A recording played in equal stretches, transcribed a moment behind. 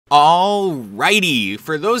Alrighty,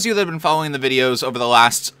 for those of you that have been following the videos over the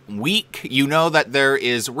last week, you know that there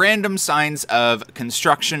is random signs of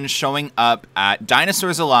construction showing up at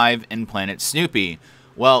Dinosaurs Alive in Planet Snoopy.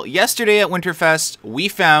 Well, yesterday at Winterfest, we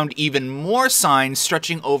found even more signs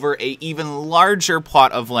stretching over a even larger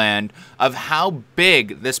plot of land of how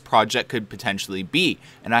big this project could potentially be.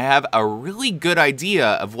 And I have a really good idea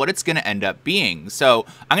of what it's going to end up being. So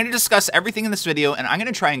I'm going to discuss everything in this video, and I'm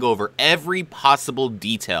going to try and go over every possible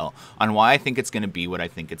detail on why I think it's going to be what I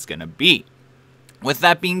think it's going to be. With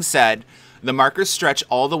that being said, the markers stretch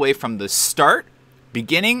all the way from the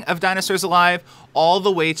beginning of Dinosaurs Alive all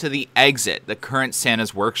the way to the exit, the current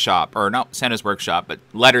Santa's Workshop, or not Santa's Workshop, but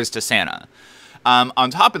Letters to Santa. On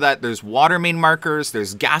top of that, there's water main markers,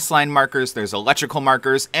 there's gas line markers, there's electrical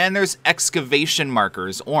markers, and there's excavation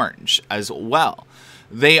markers, orange, as well.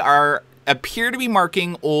 They appear to be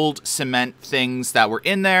marking old cement things that were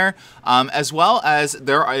in there, as well as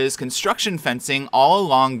there is construction fencing all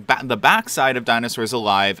along the backside of Dinosaurs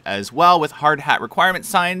Alive as well, with hard hat requirement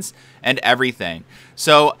signs and everything.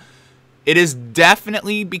 So it is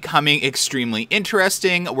definitely becoming extremely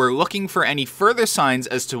interesting. We're looking for any further signs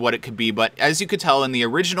as to what it could be, but as you could tell in the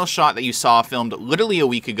original shot that you saw filmed literally a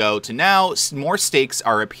week ago to now, more stakes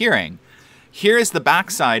are appearing. Here is the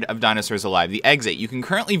backside of Dinosaurs Alive, the exit. You can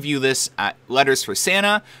currently view this at Letters for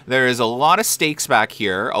Santa. There is a lot of stakes back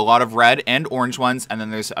here, a lot of red and orange ones, and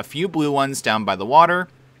then there's a few blue ones down by the water.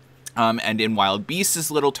 And in Wild Beasts'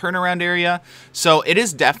 little turnaround area. So it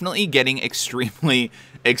is definitely getting extremely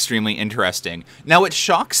interesting. Now, what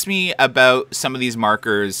shocks me about some of these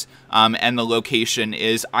markers and the location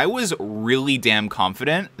is I was really damn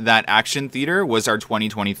confident that Action Theater was our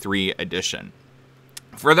 2023 edition.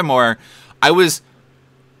 Furthermore, I was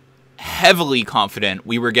heavily confident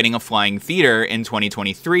we were getting a flying theater in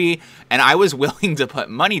 2023, and I was willing to put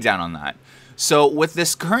money down on that. So with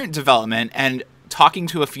this current development and talking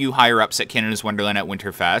to a few higher-ups at Canada's Wonderland at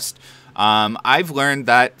Winterfest, I've learned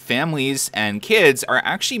that families and kids are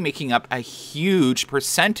actually making up a huge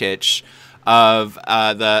percentage of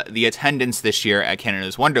the attendance this year at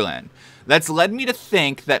Canada's Wonderland. That's led me to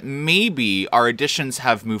think that maybe our editions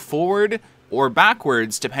have moved forward or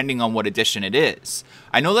backwards depending on what edition it is.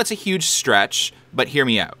 I know that's a huge stretch, but hear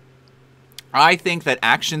me out. I think that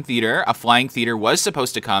Action Theater, a flying theater, was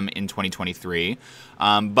supposed to come in 2023,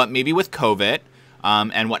 but maybe with COVID,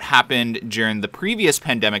 and what happened during the previous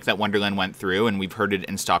pandemic that Wonderland went through, and we've heard it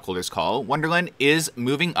in Stockholders Call, Wonderland is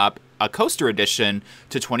moving up a coaster edition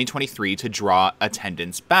to 2023 to draw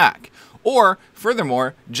attendance back. Or,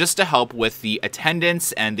 furthermore, just to help with the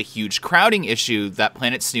attendance and the huge crowding issue that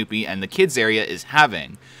Planet Snoopy and the kids area is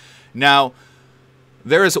having. Now,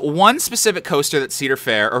 there is one specific coaster that Cedar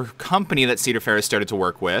Fair, or company that Cedar Fair has started to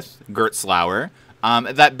work with, Gertzlauer,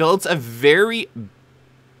 that builds a very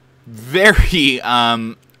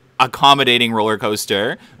accommodating roller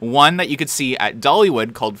coaster, one that you could see at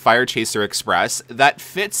Dollywood called Fire Chaser Express, that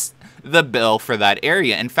fits the bill for that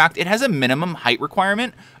area. In fact, it has a minimum height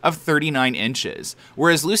requirement of 39 inches,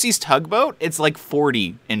 whereas Lucy's Tugboat, it's like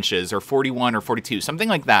 40 inches or 41 or 42, something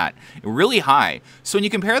like that, really high. So when you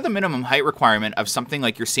compare the minimum height requirement of something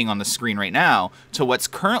like you're seeing on the screen right now to what's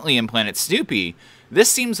currently in Planet Snoopy, this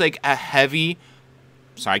seems like a heavy,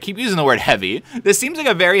 sorry, I keep using the word heavy. This seems like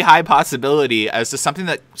a very high possibility as to something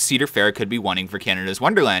that Cedar Fair could be wanting for Canada's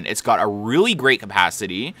Wonderland. It's got a really great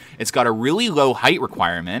capacity, it's got a really low height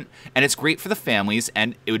requirement, and it's great for the families,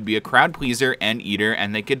 and it would be a crowd pleaser and eater,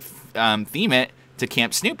 and they could theme it to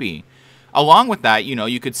Camp Snoopy. Along with that, you know,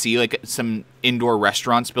 you could see like some indoor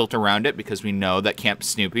restaurants built around it because we know that Camp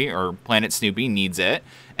Snoopy or Planet Snoopy needs it.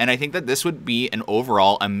 And I think that this would be an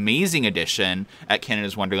overall amazing addition at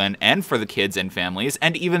Canada's Wonderland and for the kids and families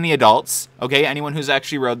and even the adults. Okay, anyone who's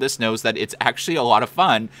actually rode this knows that it's actually a lot of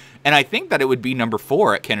fun. And I think that it would be number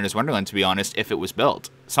 4 at Canada's Wonderland, to be honest, if it was built.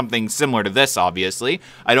 Something similar to this, obviously.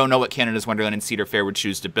 I don't know what Canada's Wonderland and Cedar Fair would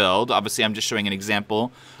choose to build. Obviously, I'm just showing an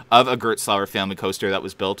example of a Gertzlauer family coaster that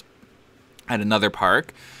was built at another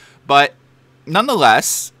park, but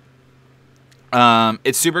nonetheless,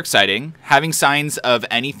 it's super exciting. Having signs of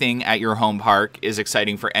anything at your home park is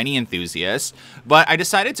exciting for any enthusiast, but I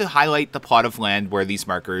decided to highlight the plot of land where these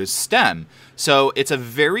markers stem. So it's a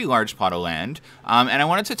very large plot of land, and I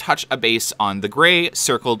wanted to touch a base on the gray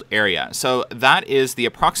circled area. So that is the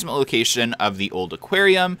approximate location of the old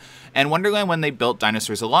aquarium, and Wonderland, when they built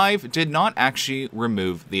Dinosaurs Alive, did not actually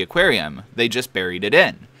remove the aquarium. They just buried it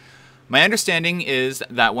in. My understanding is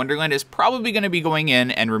that Wonderland is probably going to be going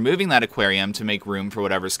in and removing that aquarium to make room for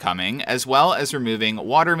whatever's coming, as well as removing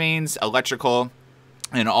water mains, electrical,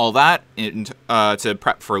 and all that to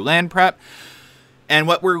prep for land prep. And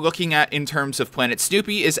what we're looking at in terms of Planet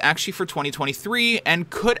Snoopy is actually for 2023 and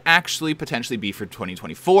could actually potentially be for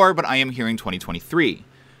 2024, but I am hearing 2023.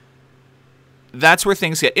 That's where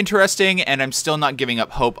things get interesting, and I'm still not giving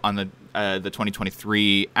up hope on the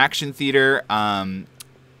 2023 action theater.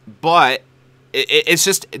 But it's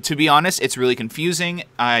just, to be honest, it's really confusing.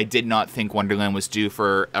 I did not think Wonderland was due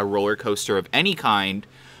for a roller coaster of any kind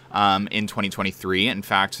in 2023. In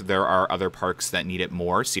fact, there are other parks that need it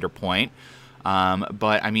more, Cedar Point.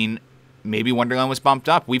 But, I mean, maybe Wonderland was bumped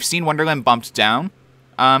up. We've seen Wonderland bumped down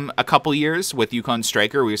a couple years with Yukon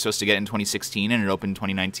Striker. We were supposed to get it in 2016, and it opened in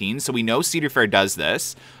 2019. So we know Cedar Fair does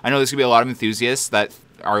this. I know there's going to be a lot of enthusiasts that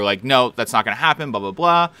are like, no, that's not going to happen, blah, blah,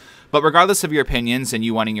 blah. But regardless of your opinions and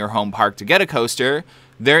you wanting your home park to get a coaster,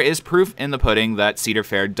 there is proof in the pudding that Cedar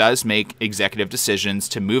Fair does make executive decisions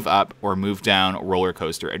to move up or move down roller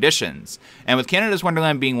coaster additions. And with Canada's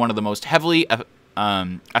Wonderland being one of the most heavily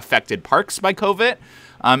affected parks by COVID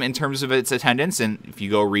in terms of its attendance, and if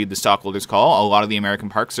you go read the stockholders call, a lot of the American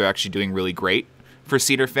parks are actually doing really great for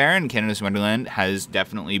Cedar Fair, and Canada's Wonderland has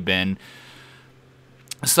definitely been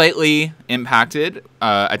slightly impacted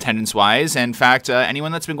attendance-wise. In fact,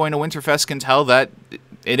 anyone that's been going to Winterfest can tell that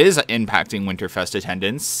it is impacting Winterfest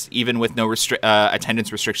attendance, even with no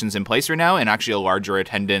attendance restrictions in place right now, and actually a larger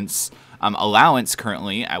attendance allowance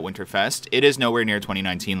currently at Winterfest. It is nowhere near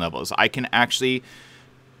 2019 levels. I can actually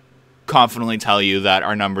confidently tell you that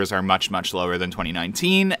our numbers are much, much lower than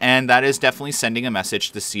 2019, and that is definitely sending a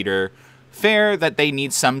message to Cedar Fair that they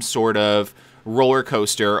need some sort of roller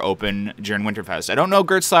coaster open during Winterfest. I don't know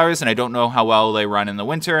Gertzlauer's, and I don't know how well they run in the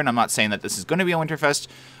winter, and I'm not saying that this is going to be a Winterfest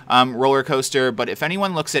roller coaster, but if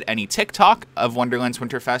anyone looks at any TikTok of Wonderland's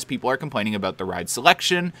Winterfest, people are complaining about the ride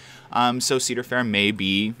selection, so Cedar Fair may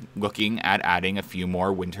be looking at adding a few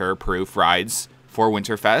more winter-proof rides for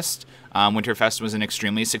Winterfest. Winterfest was an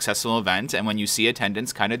extremely successful event, and when you see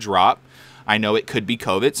attendance kind of drop, I know it could be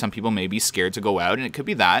COVID. Some people may be scared to go out, and it could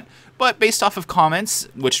be that. But based off of comments,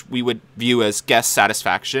 which we would view as guest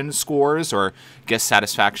satisfaction scores or guest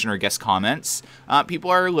satisfaction or guest comments, people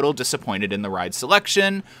are a little disappointed in the ride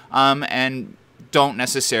selection and don't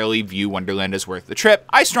necessarily view Wonderland as worth the trip.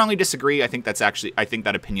 I strongly disagree. I think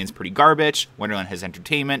that opinion's pretty garbage. Wonderland has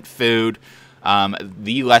entertainment, food,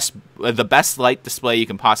 the best light display you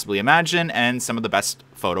can possibly imagine, and some of the best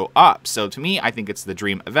photo ops. So to me, I think it's the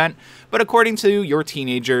dream event. But according to your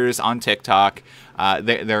teenagers on TikTok,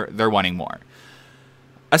 they're wanting more.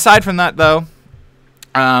 Aside from that, though,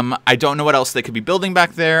 I don't know what else they could be building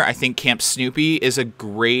back there. I think Camp Snoopy is a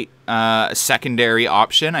great secondary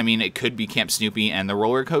option. I mean, it could be Camp Snoopy and the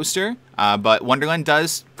roller coaster, but Wonderland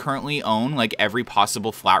does currently own like every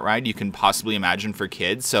possible flat ride you can possibly imagine for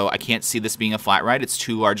kids, so I can't see this being a flat ride. It's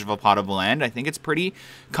too large of a plot of land. I think it's pretty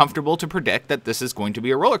comfortable to predict that this is going to be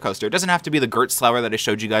a roller coaster. It doesn't have to be the Gertzlauer that I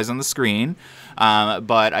showed you guys on the screen,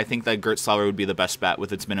 but I think that Gertzlauer would be the best bet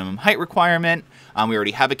with its minimum height requirement. We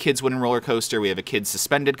already have a kids wooden roller coaster, we have a kids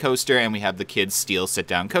suspended coaster, and we have the kids steel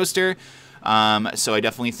sit-down coaster. So I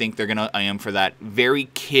definitely think they're going to aim for that very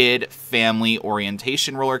kid family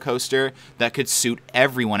orientation roller coaster that could suit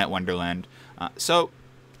everyone at Wonderland. So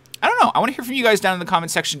I don't know. I want to hear from you guys down in the comment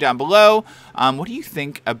section down below. What do you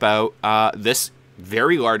think about this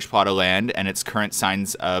very large plot of land and its current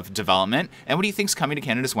signs of development? And what do you think is coming to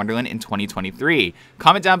Canada's Wonderland in 2023?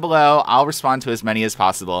 Comment down below. I'll respond to as many as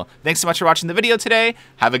possible. Thanks so much for watching the video today.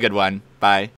 Have a good one. Bye.